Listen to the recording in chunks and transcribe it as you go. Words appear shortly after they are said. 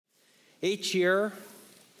Each year,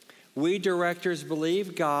 we directors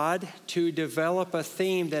believe God to develop a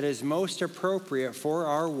theme that is most appropriate for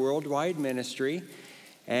our worldwide ministry.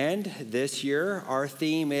 And this year, our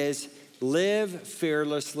theme is Live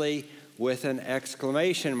Fearlessly with an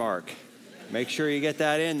exclamation mark. Make sure you get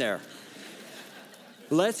that in there.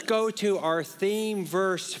 Let's go to our theme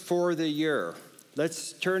verse for the year.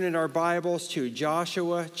 Let's turn in our Bibles to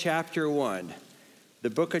Joshua chapter 1.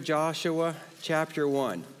 The book of Joshua chapter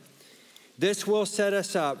 1. This will set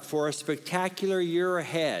us up for a spectacular year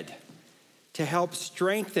ahead to help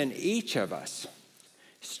strengthen each of us,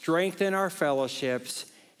 strengthen our fellowships,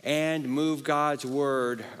 and move God's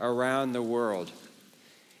word around the world.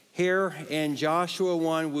 Here in Joshua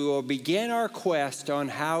 1, we will begin our quest on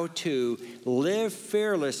how to live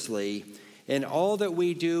fearlessly in all that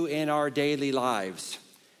we do in our daily lives.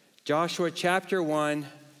 Joshua chapter 1,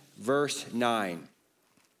 verse 9.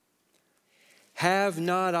 Have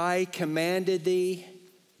not I commanded thee?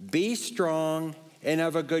 Be strong and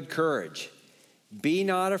of a good courage. Be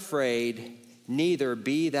not afraid, neither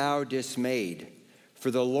be thou dismayed. For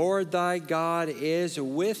the Lord thy God is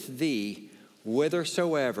with thee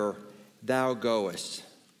whithersoever thou goest.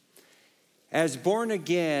 As born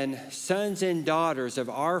again sons and daughters of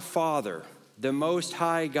our Father, the Most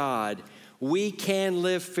High God, we can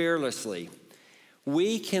live fearlessly.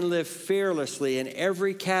 We can live fearlessly in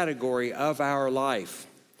every category of our life.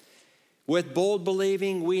 With bold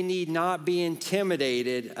believing, we need not be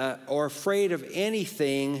intimidated or afraid of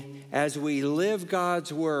anything as we live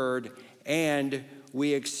God's word and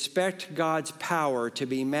we expect God's power to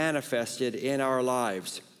be manifested in our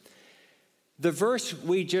lives. The verse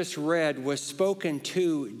we just read was spoken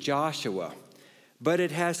to Joshua, but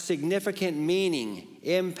it has significant meaning,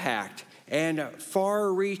 impact, and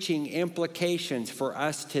far-reaching implications for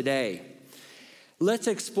us today. Let's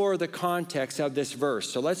explore the context of this verse.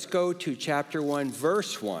 So let's go to chapter 1,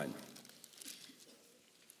 verse 1.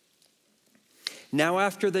 Now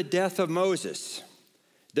after the death of Moses,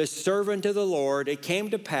 the servant of the Lord, it came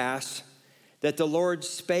to pass that the Lord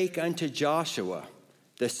spake unto Joshua,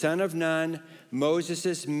 the son of Nun,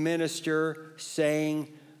 Moses' minister, saying,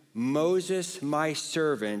 Moses, my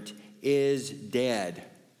servant, is dead.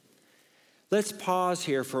 Let's pause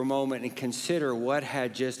here for a moment and consider what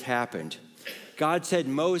had just happened. God said,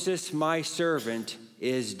 Moses, my servant,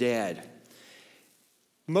 is dead.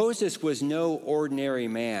 Moses was no ordinary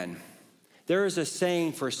man. There is a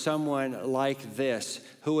saying for someone like this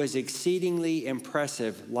who was exceedingly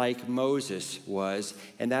impressive like Moses was,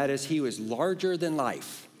 and that is he was larger than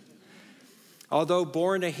life. Although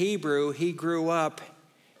born a Hebrew, he grew up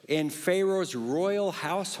in Pharaoh's royal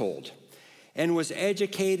household and was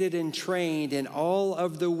educated and trained in all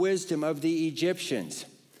of the wisdom of the Egyptians.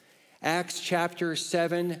 Acts chapter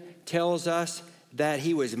 7 tells us that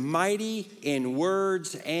he was mighty in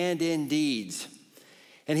words and in deeds.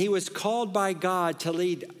 And he was called by God to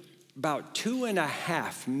lead about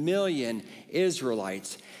 2.5 million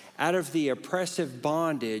Israelites out of the oppressive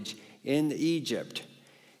bondage in Egypt.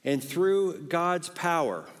 And through God's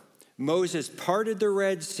power, Moses parted the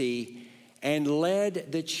Red Sea and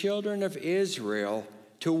led the children of Israel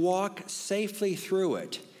to walk safely through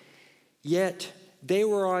it. Yet they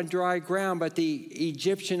were on dry ground, but the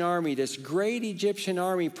Egyptian army, this great Egyptian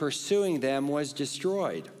army pursuing them, was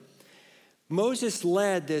destroyed. Moses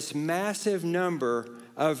led this massive number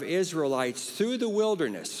of Israelites through the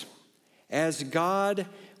wilderness as God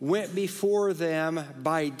went before them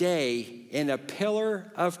by day in a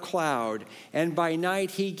pillar of cloud, and by night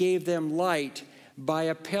he gave them light by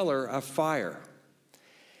a pillar of fire.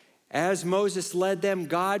 As Moses led them,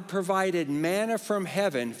 God provided manna from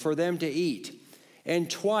heaven for them to eat.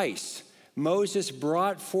 And twice Moses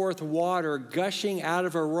brought forth water gushing out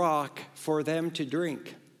of a rock for them to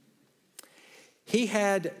drink. He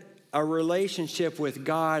had a relationship with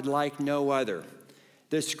God like no other.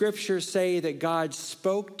 The scriptures say that God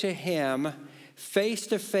spoke to him face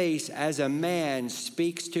to face as a man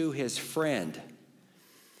speaks to his friend.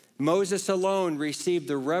 Moses alone received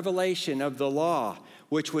the revelation of the law,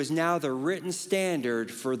 which was now the written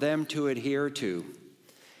standard for them to adhere to.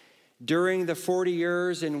 During the 40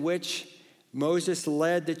 years in which Moses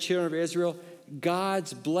led the children of Israel,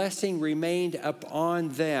 God's blessing remained upon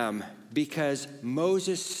them because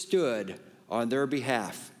Moses stood on their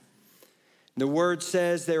behalf. The word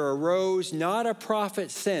says there arose not a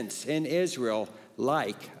prophet since in Israel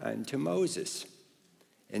like unto Moses.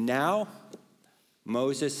 And now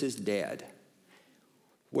Moses is dead.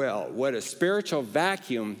 Well, what a spiritual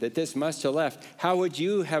vacuum that this must have left. How would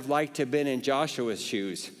you have liked to have been in Joshua's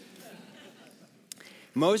shoes?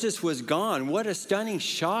 Moses was gone. What a stunning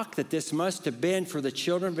shock that this must have been for the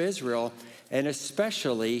children of Israel, and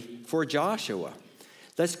especially for Joshua.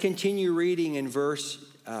 Let's continue reading in verse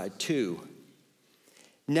 2.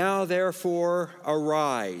 Now therefore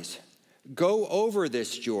arise, go over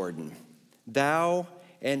this Jordan, thou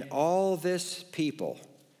and all this people,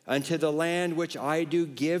 unto the land which I do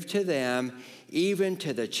give to them, even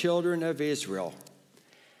to the children of Israel.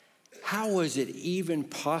 How was it even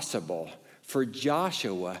possible for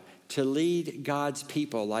Joshua to lead God's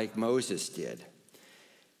people like Moses did?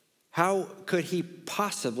 How could he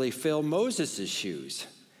possibly fill Moses' shoes?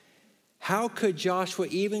 How could Joshua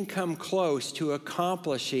even come close to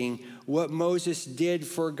accomplishing what Moses did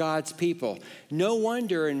for God's people? No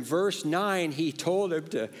wonder in verse 9 he told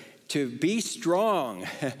him to be strong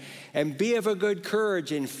and be of a good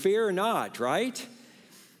courage and fear not, right?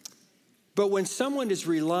 But when someone is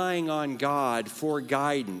relying on God for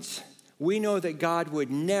guidance, we know that God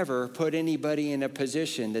would never put anybody in a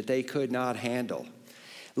position that they could not handle.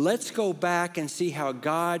 Let's go back and see how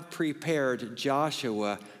God prepared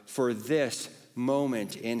Joshua for this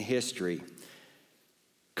moment in history.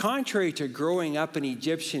 Contrary to growing up an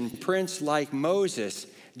Egyptian prince like Moses,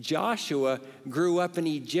 Joshua grew up an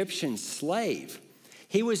Egyptian slave.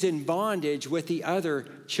 He was in bondage with the other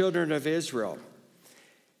children of Israel.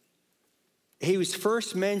 He was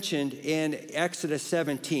first mentioned in Exodus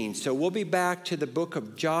 17. So we'll be back to the book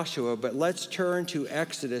of Joshua, but let's turn to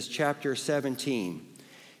Exodus chapter 17.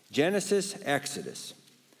 Genesis, Exodus.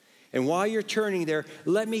 And while you're turning there,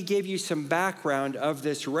 let me give you some background of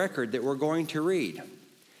this record that we're going to read.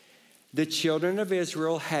 The children of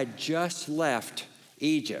Israel had just left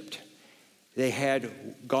Egypt. They had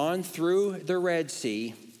gone through the Red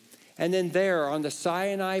Sea, and then there on the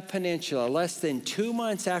Sinai Peninsula, less than 2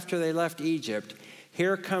 months after they left Egypt,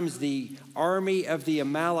 here comes the army of the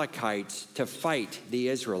Amalekites to fight the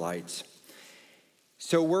Israelites.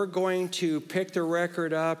 So we're going to pick the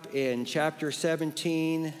record up in chapter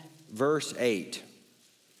 17, verse 8.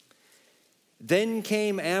 Then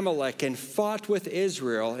came Amalek and fought with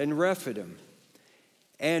Israel in Rephidim.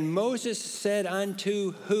 And Moses said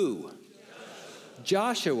unto who?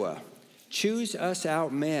 Joshua, choose us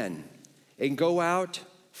out men, and go out,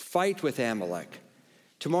 fight with Amalek.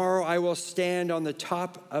 Tomorrow I will stand on the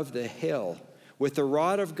top of the hill with the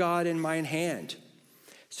rod of God in mine hand.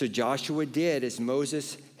 So Joshua did as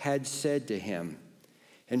Moses had said to him,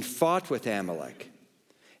 and fought with Amalek.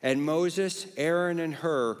 And Moses, Aaron, and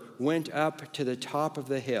Hur went up to the top of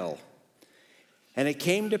the hill. And it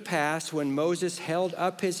came to pass when Moses held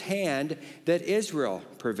up his hand that Israel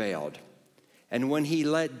prevailed. And when he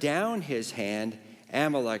let down his hand,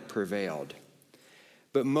 Amalek prevailed.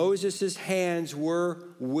 But Moses' hands were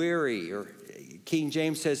weary, or King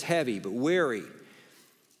James says heavy, but weary.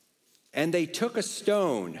 And they took a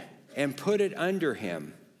stone and put it under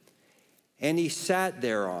him, and he sat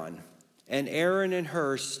thereon. And Aaron and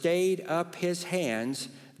Hur stayed up his hands,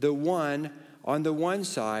 the one on the one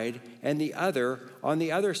side and the other on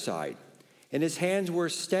the other side. And his hands were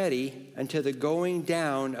steady until the going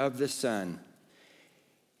down of the sun.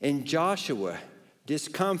 And Joshua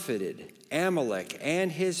discomfited Amalek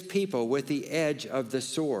and his people with the edge of the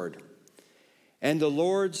sword. And the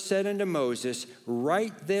Lord said unto Moses,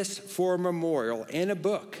 write this for a memorial in a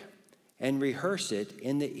book, and rehearse it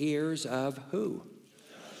in the ears of who?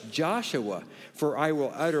 Joshua, for I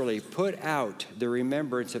will utterly put out the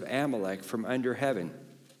remembrance of Amalek from under heaven.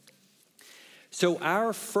 So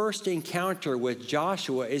our first encounter with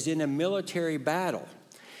Joshua is in a military battle.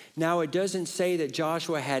 Now, it doesn't say that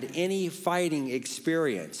Joshua had any fighting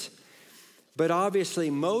experience, but obviously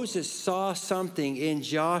Moses saw something in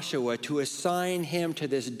Joshua to assign him to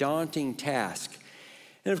this daunting task.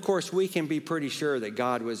 And of course, we can be pretty sure that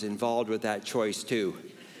God was involved with that choice too.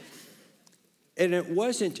 And it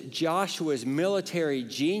wasn't Joshua's military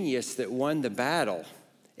genius that won the battle.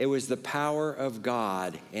 It was the power of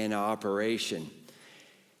God in operation.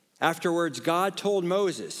 Afterwards, God told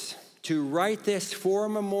Moses to write this for a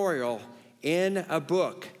memorial in a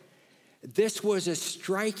book. This was a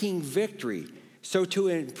striking victory. So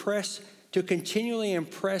to continually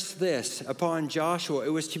impress this upon Joshua, it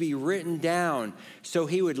was to be written down so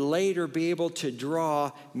he would later be able to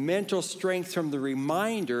draw mental strength from the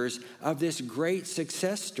reminders of this great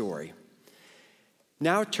success story.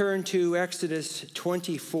 Now turn to Exodus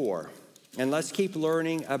 24, and let's keep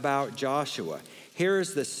learning about Joshua. Here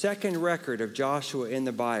is the second record of Joshua in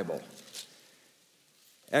the Bible.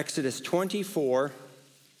 Exodus 24,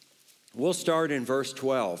 we'll start in verse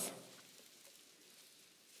 12.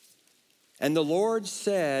 And the Lord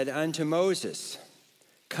said unto Moses,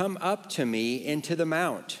 come up to me into the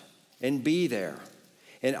mount, and be there,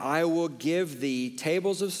 And I will give thee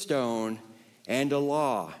tables of stone and a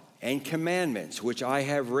law and commandments which I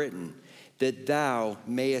have written, that thou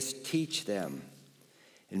mayest teach them.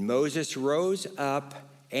 And Moses rose up,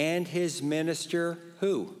 and his minister,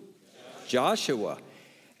 who? Joshua.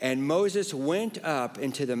 And Moses went up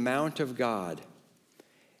into the mount of God.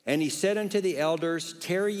 And he said unto the elders,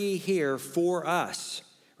 tarry ye here for us,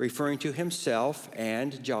 referring to himself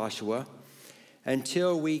and Joshua,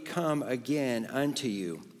 until we come again unto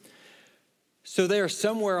you. So there,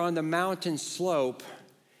 somewhere on the mountain slope,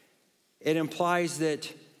 it implies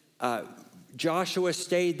that Joshua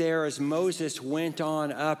stayed there as Moses went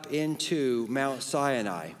on up into Mount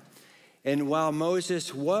Sinai. And while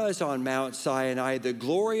Moses was on Mount Sinai, the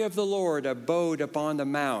glory of the Lord abode upon the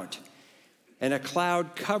mount, and a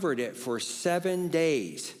cloud covered it for 7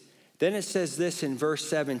 days. Then it says this in verse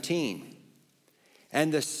 17,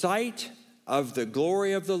 and the sight of the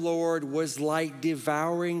glory of the Lord was like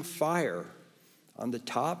devouring fire on the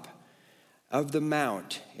top of the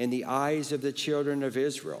mount in the eyes of the children of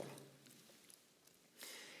Israel.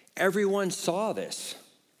 Everyone saw this,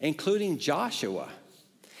 including Joshua.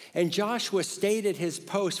 And Joshua stayed at his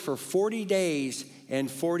post for 40 days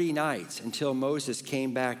and 40 nights until Moses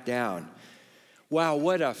came back down. Wow,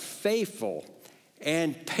 what a faithful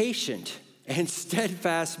and patient and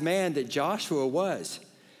steadfast man that Joshua was.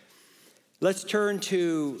 Let's turn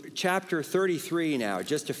to chapter 33 now,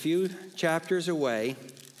 just a few chapters away,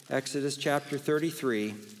 Exodus chapter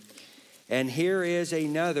 33. And here is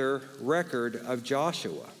another record of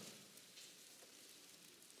Joshua.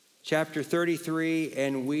 Chapter 33,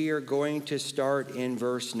 and we are going to start in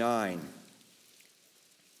verse 9.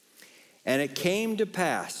 And it came to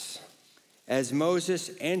pass, as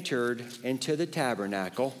Moses entered into the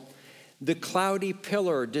tabernacle, the cloudy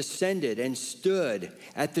pillar descended and stood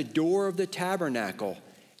at the door of the tabernacle,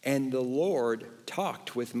 and the Lord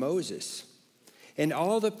talked with Moses. And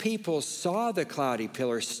all the people saw the cloudy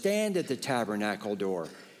pillar stand at the tabernacle door.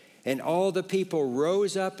 And all the people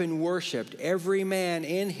rose up and worshiped, every man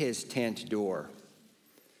in his tent door.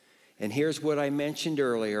 And here's what I mentioned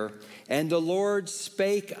earlier. And the Lord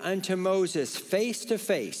spake unto Moses face to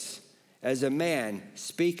face, as a man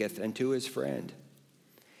speaketh unto his friend.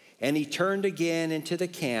 And he turned again into the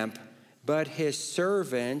camp, but his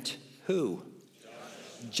servant, who?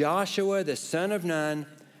 Joshua the son of Nun,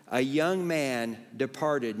 a young man,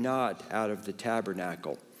 departed not out of the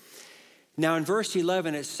tabernacle. Now in verse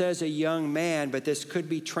 11 it says a young man, but this could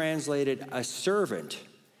be translated a servant.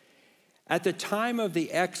 At the time of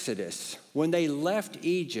the Exodus, when they left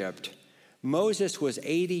Egypt, Moses was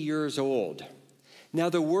 80 years old. Now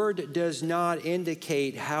the word does not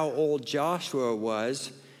indicate how old Joshua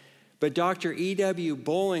was, but Dr. E.W.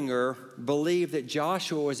 Bollinger believed that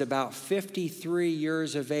Joshua was about 53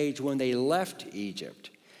 years of age when they left Egypt.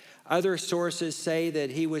 Other sources say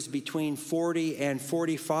that he was between 40 and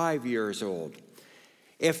 45 years old.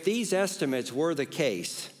 If these estimates were the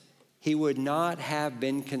case, he would not have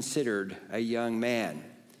been considered a young man.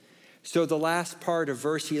 So the last part of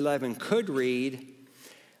verse 11 could read,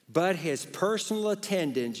 but his personal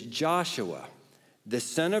attendant Joshua, the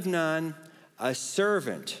son of Nun, a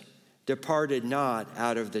servant, departed not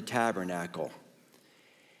out of the tabernacle.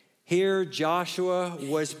 Here, Joshua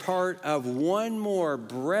was part of one more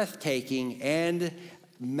breathtaking and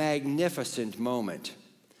magnificent moment.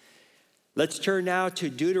 Let's turn now to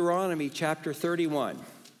Deuteronomy chapter 31.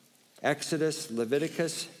 Exodus,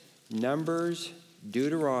 Leviticus, Numbers,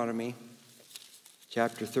 Deuteronomy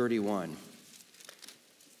chapter 31.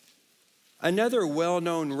 Another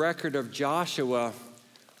well-known record of Joshua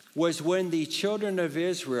was when the children of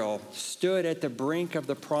Israel stood at the brink of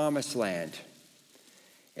the promised land.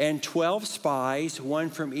 And 12 spies, one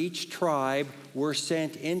from each tribe, were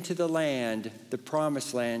sent into the land, the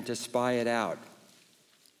promised land, to spy it out.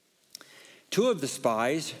 2 of the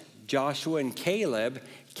spies, Joshua and Caleb,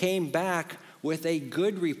 came back with a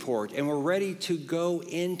good report and were ready to go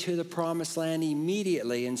into the promised land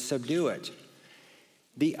immediately and subdue it.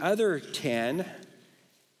 The other 10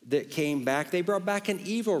 that came back, they brought back an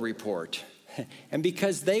evil report. And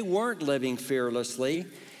because they weren't living fearlessly,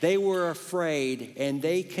 they were afraid, and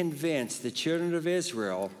they convinced the children of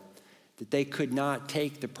Israel that they could not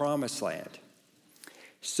take the promised land.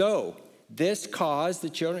 So this caused the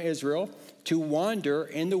children of Israel to wander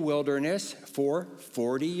in the wilderness for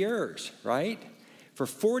 40 years, right? For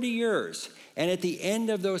 40 years. And at the end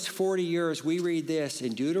of those 40 years, we read this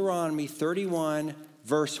in Deuteronomy 31,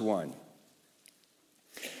 verse 1.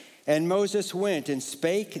 And Moses went and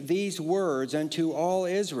spake these words unto all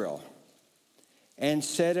Israel, and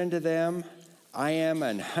said unto them, I am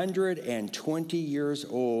 120 years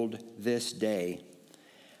old this day.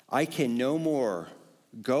 I can no more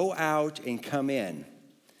go out and come in.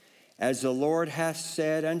 As the Lord hath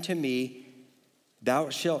said unto me, thou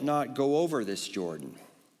shalt not go over this Jordan.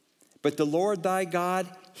 But the Lord thy God,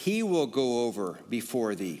 he will go over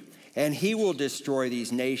before thee, and he will destroy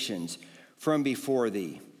these nations from before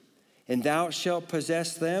thee. And thou shalt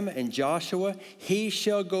possess them, and Joshua, he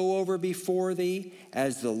shall go over before thee,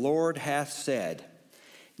 as the Lord hath said.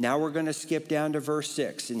 Now we're going to skip down to verse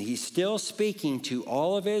 6, and he's still speaking to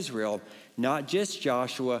all of Israel, not just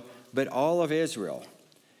Joshua, but all of Israel.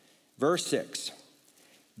 Verse 6,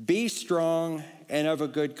 be strong and of a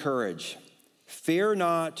good courage. Fear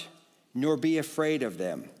not, nor be afraid of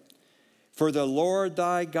them. For the Lord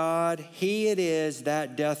thy God, he it is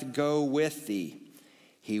that doth go with thee.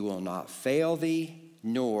 He will not fail thee,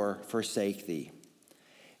 nor forsake thee.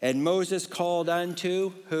 And Moses called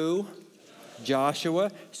unto who?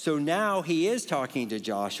 Joshua. So now he is talking to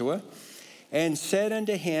Joshua, and said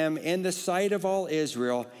unto him in the sight of all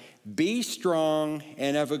Israel, be strong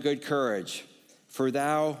and of a good courage, for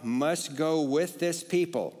thou must go with this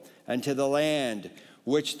people unto the land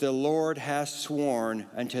which the Lord hath sworn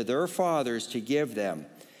unto their fathers to give them,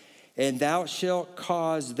 and thou shalt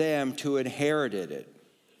cause them to inherit it.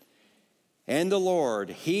 And the Lord,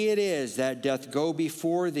 he it is that doth go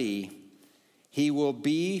before thee. He will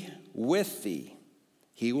be with thee.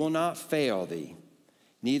 He will not fail thee,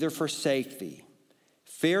 neither forsake thee.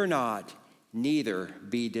 Fear not, neither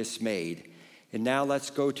be dismayed. And now let's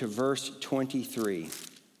go to verse 23.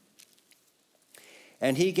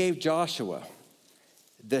 And he gave Joshua,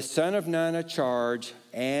 the son of Nun, a charge,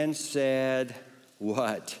 and said,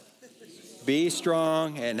 what? Be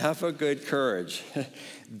strong and of a good courage.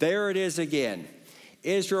 There it is again.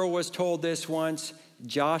 Israel was told this once.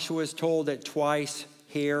 Joshua was told it twice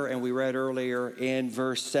here, and we read earlier in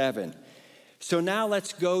verse 7. So now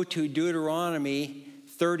let's go to Deuteronomy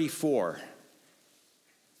 34.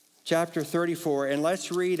 Chapter 34, and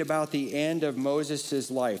let's read about the end of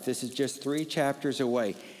Moses' life. This is just 3 chapters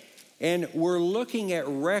away. And we're looking at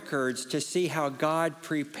records to see how God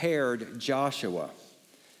prepared Joshua.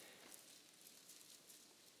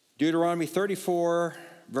 Deuteronomy 34,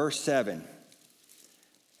 verse 7.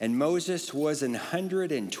 And Moses was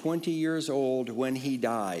 120 years old when he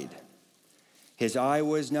died. His eye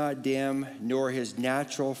was not dim, nor his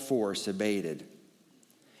natural force abated.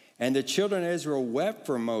 And the children of Israel wept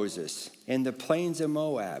for Moses in the plains of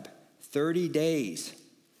Moab 30 days.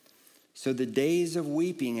 So the days of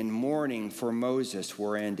weeping and mourning for Moses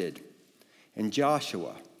were ended. And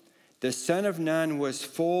Joshua, the son of Nun, was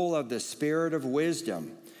full of the spirit of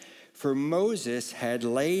wisdom, for Moses had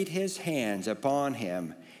laid his hands upon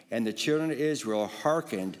him, and the children of Israel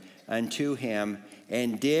hearkened unto him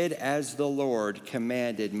and did as the Lord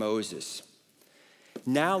commanded Moses.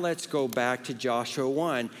 Now let's go back to Joshua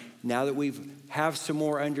 1, now that we have some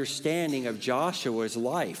more understanding of Joshua's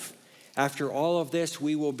life. After all of this,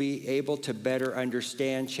 we will be able to better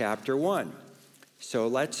understand chapter 1. So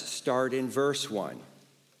let's start in verse 1.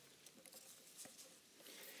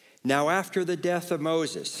 Now after the death of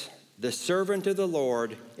Moses, the servant of the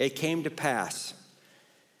Lord, it came to pass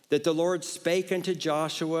that the Lord spake unto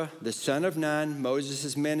Joshua, the son of Nun,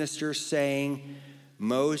 Moses' minister, saying,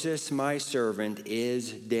 Moses, my servant,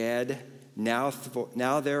 is dead. Now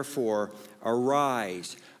therefore,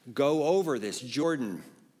 arise, go over this Jordan.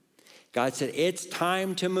 God said, it's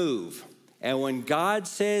time to move. And when God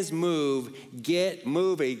says move, get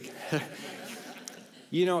moving.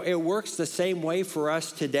 You know, it works the same way for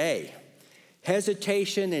us today.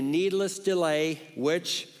 Hesitation and needless delay,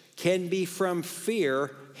 which can be from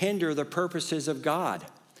fear, hinder the purposes of God.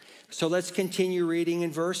 So let's continue reading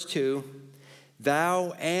in verse 2.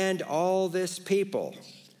 Thou and all this people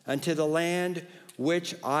unto the land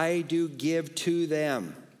which I do give to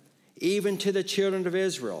them, even to the children of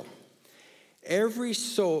Israel. Every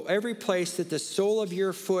place that the sole of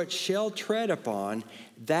your foot shall tread upon,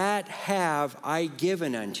 that have I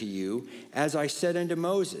given unto you, as I said unto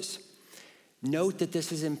Moses. Note that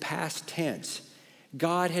this is in past tense.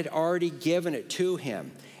 God had already given it to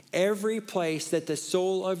him. Every place that the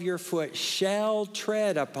sole of your foot shall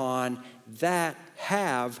tread upon, that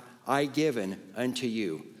have I given unto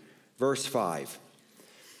you. Verse 5.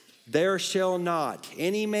 There shall not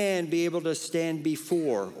any man be able to stand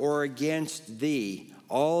before or against thee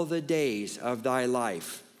all the days of thy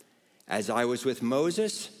life. As I was with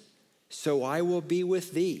Moses, so I will be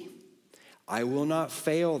with thee. I will not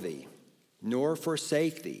fail thee, nor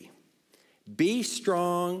forsake thee. Be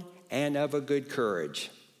strong and of a good courage.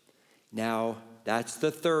 Now, that's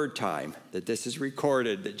the third time that this is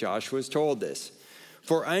recorded, that Joshua was told this.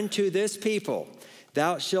 For unto this people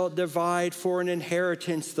Thou shalt divide for an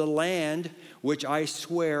inheritance the land which I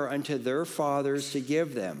swear unto their fathers to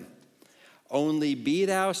give them. Only be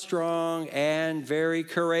thou strong and very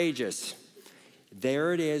courageous.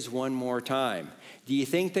 There it is one more time. Do you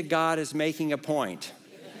think that God is making a point?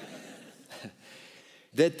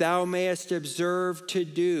 That thou mayest observe to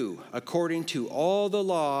do according to all the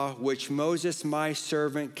law which Moses my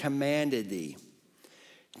servant commanded thee.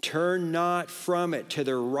 Turn not from it to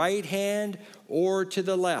the right hand or to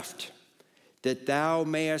the left, that thou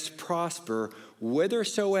mayest prosper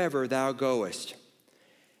whithersoever thou goest.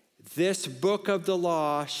 This book of the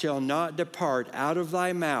law shall not depart out of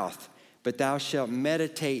thy mouth, but thou shalt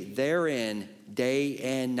meditate therein day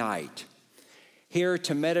and night. Here,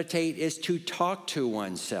 to meditate is to talk to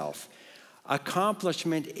oneself.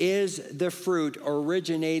 Accomplishment is the fruit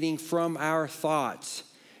originating from our thoughts.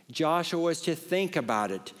 Joshua was to think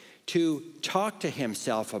about it, to talk to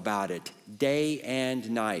himself about it day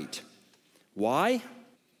and night. Why?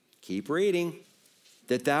 Keep reading.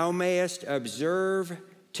 That thou mayest observe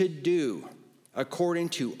to do according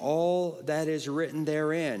to all that is written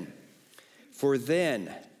therein. For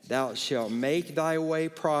then thou shalt make thy way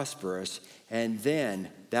prosperous, and then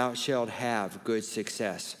thou shalt have good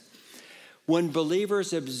success. When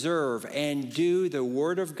believers observe and do the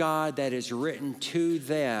word of God that is written to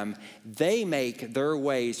them, they make their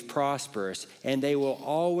ways prosperous, and they will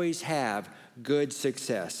always have good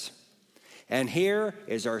success. And here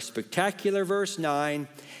is our spectacular verse 9.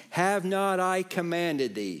 Have not I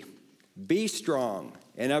commanded thee? Be strong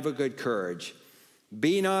and of a good courage.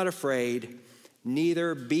 Be not afraid,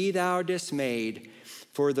 neither be thou dismayed,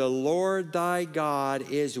 for the Lord thy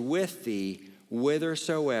God is with thee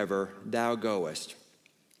whithersoever thou goest.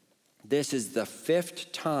 This is the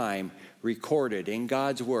 5th time recorded in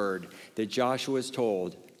God's word that Joshua is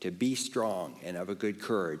told to be strong and of a good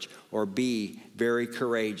courage, or be very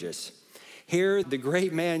courageous. Here, the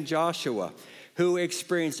great man Joshua, who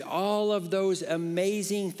experienced all of those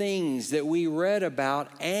amazing things that we read about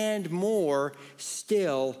and more,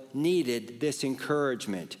 still needed this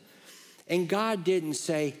encouragement. And God didn't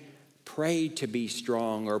say, pray to be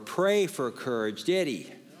strong or pray for courage, did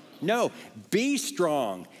he? No, be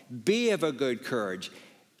strong, be of a good courage.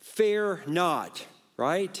 Fear not,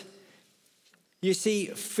 right? You see,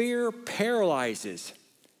 fear paralyzes.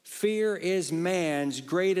 Fear is man's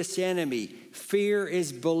greatest enemy. Fear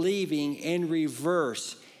is believing in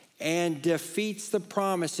reverse and defeats the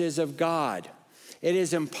promises of God. It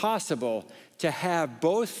is impossible to have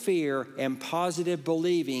both fear and positive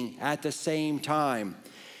believing at the same time.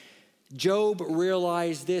 Job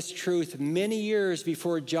realized this truth many years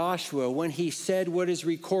before Joshua when he said what is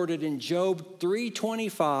recorded in Job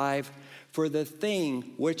 3:25, "For the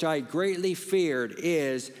thing which I greatly feared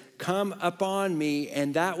is come upon me,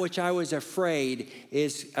 and that which I was afraid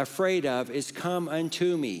of is come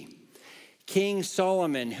unto me." King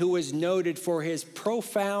Solomon, who was noted for his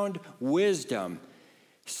profound wisdom,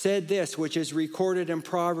 said this, which is recorded in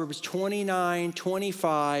Proverbs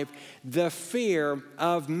 29:25, "The fear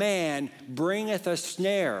of man bringeth a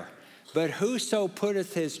snare, but whoso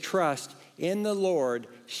putteth his trust in the Lord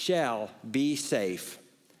shall be safe."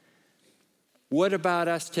 What about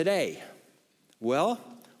us today? Well,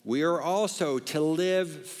 we are also to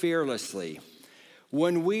live fearlessly.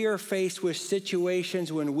 When we are faced with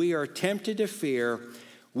situations when we are tempted to fear,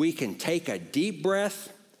 we can take a deep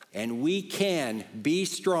breath and we can be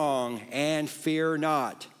strong and fear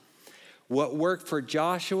not. What worked for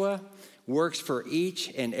Joshua works for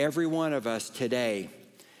each and every one of us today.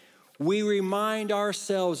 We remind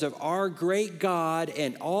ourselves of our great God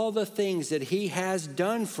and all the things that he has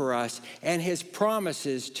done for us and his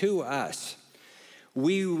promises to us.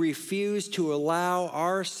 We refuse to allow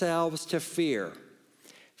ourselves to fear.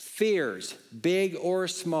 Fears, big or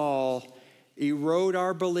small, erode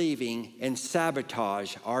our believing and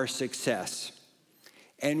sabotage our success.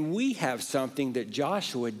 And we have something that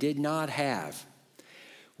Joshua did not have.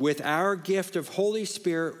 With our gift of Holy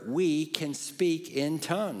Spirit, we can speak in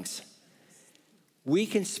tongues. We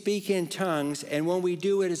can speak in tongues, and when we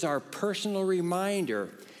do, it is our personal reminder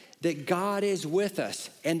that God is with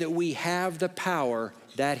us and that we have the power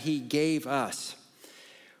that he gave us.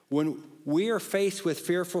 When we are faced with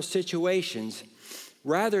fearful situations,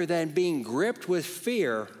 rather than being gripped with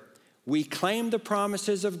fear, we claim the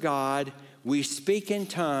promises of God, we speak in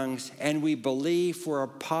tongues, and we believe for a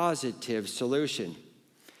positive solution.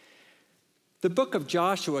 The book of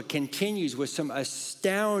Joshua continues with some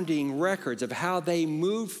astounding records of how they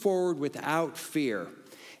moved forward without fear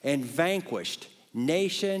and vanquished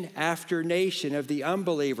nation after nation of the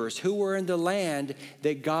unbelievers who were in the land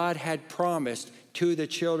that God had promised to the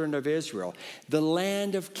children of Israel, the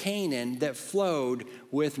land of Canaan that flowed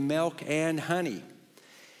with milk and honey.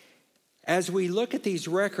 As we look at these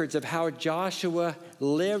records of how Joshua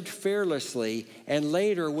lived fearlessly and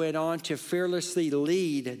later went on to fearlessly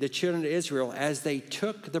lead the children of Israel as they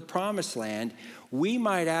took the promised land, we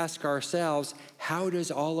might ask ourselves, how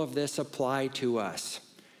does all of this apply to us?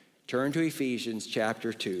 Turn to Ephesians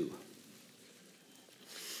chapter 2.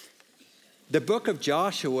 The book of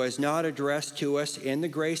Joshua is not addressed to us in the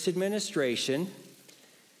Grace Administration,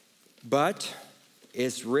 but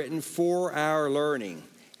is written for our learning.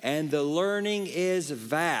 And the learning is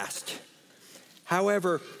vast.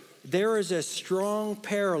 However, there is a strong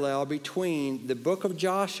parallel between the book of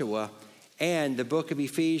Joshua and the book of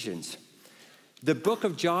Ephesians. The book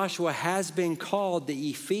of Joshua has been called the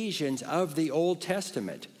Ephesians of the Old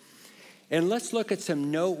Testament. And let's look at some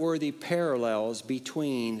noteworthy parallels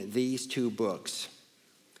between these two books.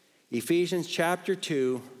 Ephesians chapter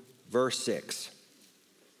 2, verse 6.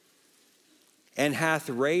 And hath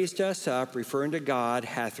raised us up, referring to God,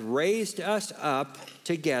 hath raised us up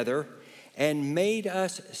together and made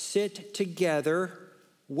us sit together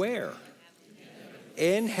where?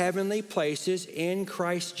 In heavenly places in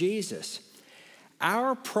Christ Jesus.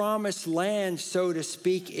 Our promised land, so to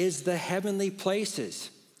speak, is the heavenly places.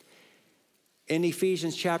 In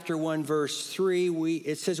Ephesians chapter 1, verse 3,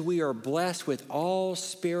 it says we are blessed with all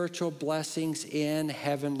spiritual blessings in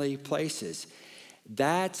heavenly places.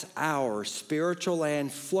 That's our spiritual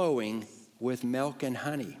land flowing with milk and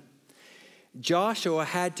honey. Joshua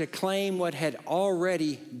had to claim what had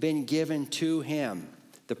already been given to him,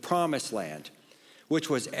 the promised land, which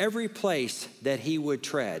was every place that he would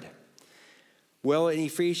tread. Well, in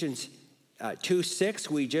Ephesians 2:6,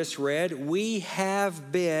 we just read, we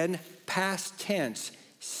have been, past tense,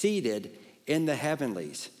 seated in the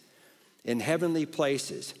heavenlies, in heavenly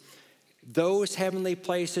places. Those heavenly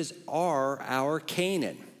places are our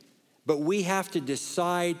Canaan. But we have to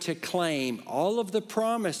decide to claim all of the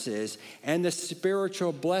promises and the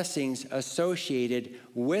spiritual blessings associated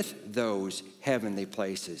with those heavenly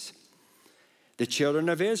places. The children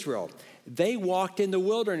of Israel, they walked in the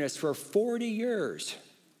wilderness for 40 years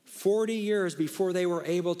before they were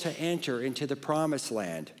able to enter into the promised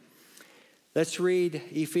land. Let's read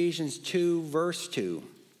Ephesians 2, verse 2.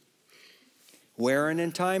 Wherein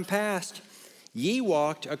in time past ye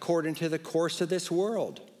walked according to the course of this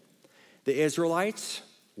world. The Israelites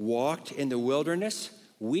walked in the wilderness.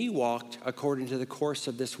 We walked according to the course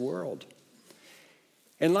of this world.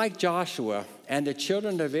 And like Joshua and the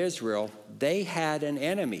children of Israel, they had an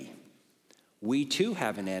enemy. We too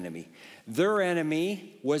have an enemy. Their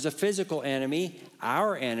enemy was a physical enemy.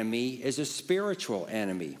 Our enemy is a spiritual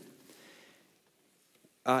enemy.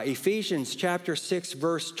 Ephesians chapter 6,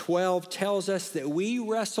 verse 12 tells us that we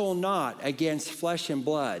wrestle not against flesh and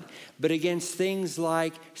blood, but against things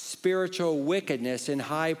like spiritual wickedness in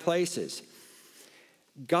high places.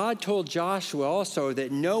 God told Joshua also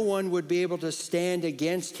that no one would be able to stand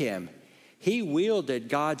against him. He wielded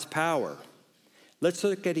God's power. Let's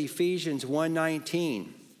look at Ephesians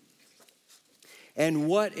 1:19. And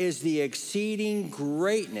what is the exceeding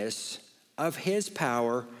greatness of his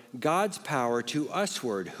power, God's power to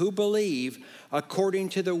usward, who believe according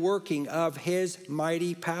to the working of his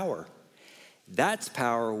mighty power. That's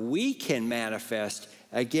power we can manifest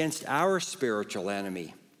against our spiritual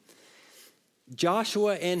enemy.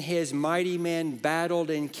 Joshua and his mighty men battled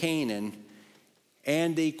in Canaan,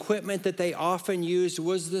 and the equipment that they often used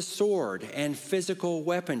was the sword and physical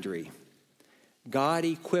weaponry. God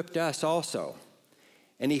equipped us also.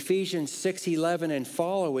 In Ephesians 6:11 and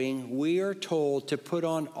following, we are told to put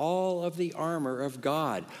on all of the armor of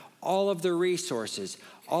God, all of the resources,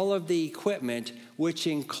 all of the equipment, which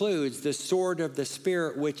includes the sword of the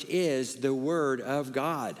Spirit, which is the Word of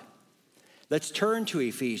God. Let's turn to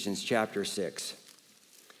Ephesians chapter 6.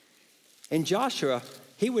 In Joshua,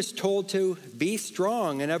 he was told to be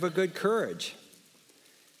strong and of a good courage.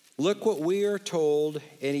 Look what we are told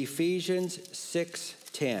in Ephesians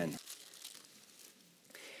 6:10.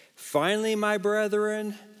 Finally, my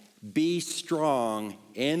brethren, be strong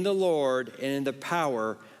in the Lord and in the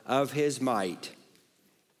power of his might.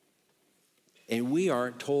 And we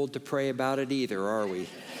aren't told to pray about it either, are we?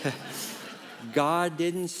 God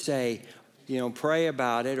didn't say, pray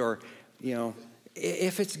about it, or,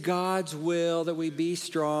 if it's God's will that we be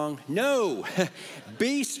strong. No,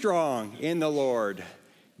 be strong in the Lord.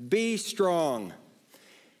 Be strong.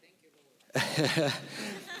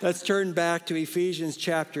 Let's turn back to Ephesians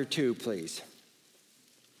chapter 2, please.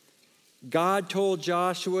 God told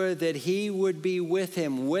Joshua that he would be with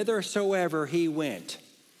him whithersoever he went.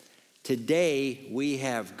 Today, we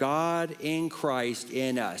have God in Christ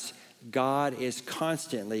in us. God is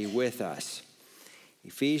constantly with us.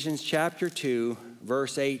 Ephesians chapter 2,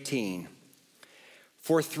 verse 18.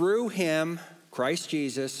 For through him, Christ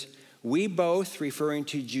Jesus, we both, referring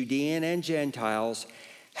to Judean and Gentiles,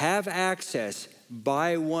 have access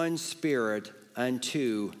by one Spirit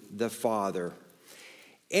unto the Father.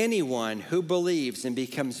 Anyone who believes and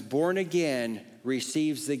becomes born again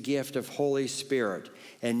receives the gift of Holy Spirit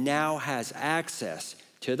and now has access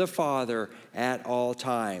to the Father at all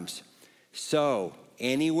times. So,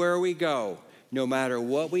 anywhere we go, no matter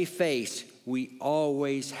what we face, we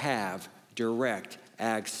always have direct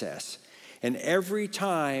access. And every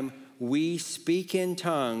time we speak in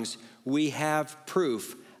tongues, we have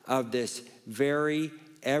proof of this very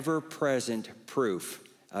ever-present proof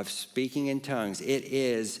of speaking in tongues. It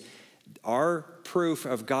is our proof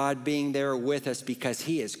of God being there with us because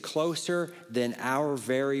he is closer than our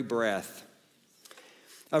very breath.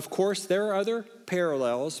 Of course, there are other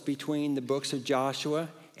parallels between the books of Joshua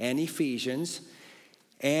and Ephesians,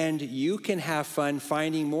 and you can have fun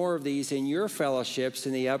finding more of these in your fellowships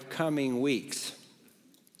in the upcoming weeks.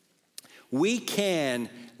 We can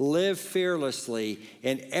live fearlessly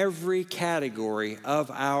in every category of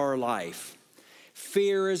our life.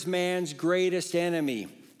 Fear is man's greatest enemy.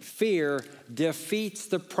 Fear defeats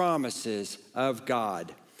the promises of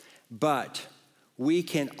God. But we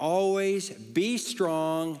can always be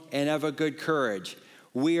strong and of a good courage.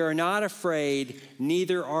 We are not afraid,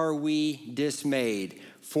 neither are we dismayed.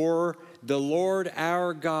 For the Lord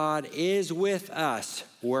our God is with us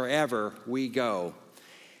wherever we go.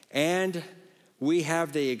 And we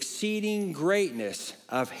have the exceeding greatness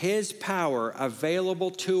of his power available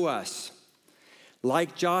to us.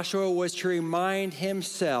 Like Joshua was to remind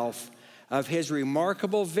himself of his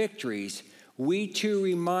remarkable victories, we too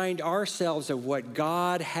remind ourselves of what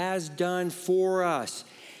God has done for us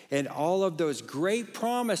and all of those great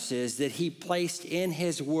promises that he placed in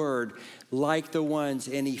his word, like the ones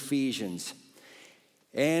in Ephesians.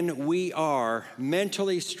 And we are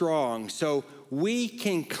mentally strong, so we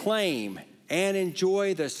can claim and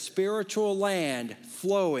enjoy the spiritual land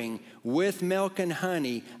flowing with milk and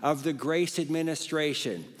honey of the grace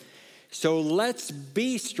administration. So let's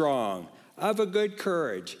be strong, of a good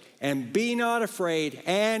courage, and be not afraid,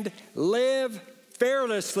 and live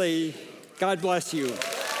fearlessly. God bless you.